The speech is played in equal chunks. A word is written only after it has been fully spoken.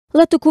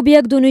Латту кӯби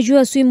як донишҷӯ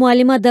аз сӯи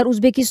Муаллима дар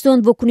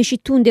Узбекистон вокуниши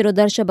тундеро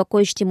дар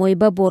шабакаҳои иҷтимоӣ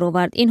ба бор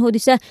овард. Ин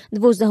ҳодиса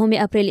 12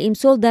 апрели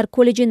имсол дар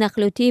Коллеҷи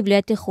нақлиётии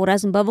вилояти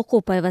Хоразм ба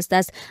вуқӯъ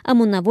пайвастааст,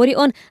 аммо навори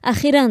он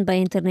ахиран ба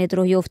интернет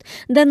роҳ ёфт.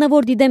 Дар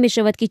навор дида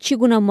мешавад, ки чӣ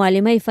гуна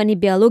муаллимаи фанни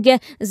биология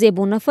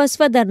зебонафас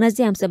ва дар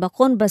назди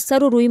ҳамсабақон ба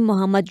сару рӯи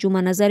Муҳаммад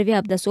Ҷуманазарови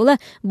 17 сола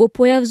бо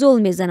появзол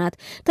мезанад.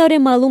 тавре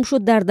маълум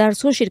шуд, дар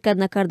дарсҳо ширкат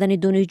накардани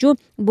донишҷӯ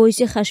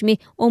боиси хашми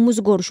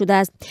омӯзгор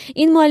шудааст.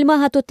 Ин муаллима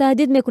ҳатто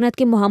таҳдид мекунад,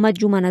 ки Муҳаммад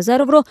Ҷуманазаровро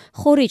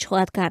хориҷ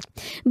хоҳад кард.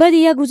 Баъди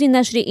як рӯзи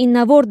нашри ин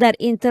навор дар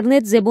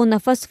интернет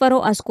зебонафас фаро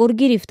аз кор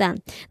гирифтанд.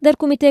 Дар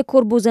кумитаи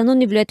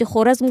корбузанони вилояти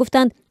Хоразм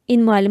гуфтанд,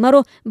 ин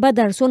муаллимаро ба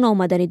дарсҳо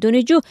наомадани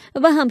донишҷӯ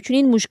ва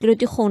ҳамчунин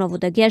мушкилоти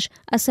хонаводагиаш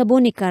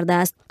асабонӣ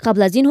кардааст.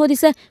 қабл аз ин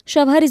ҳодиса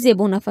шавҳари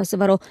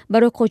зебонафасаро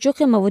барои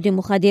қочоқи маводи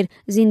мухаддир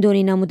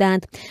зиндонӣ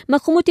намуданд.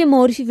 мақомоти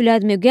маорифи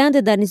вилоят мегӯянд,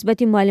 дар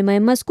нисбати муаллимаи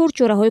мазкур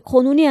чораҳои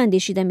қонунӣ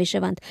андешида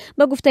мешаванд.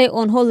 ба гуфтаи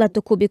онҳо,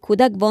 латту кӯби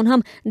кӯдак ва он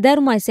ҳам дар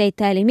муассисаи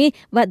таълимӣ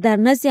ва дар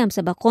назди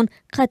ҳамсабақон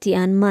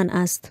қатъиян манъ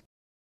аст.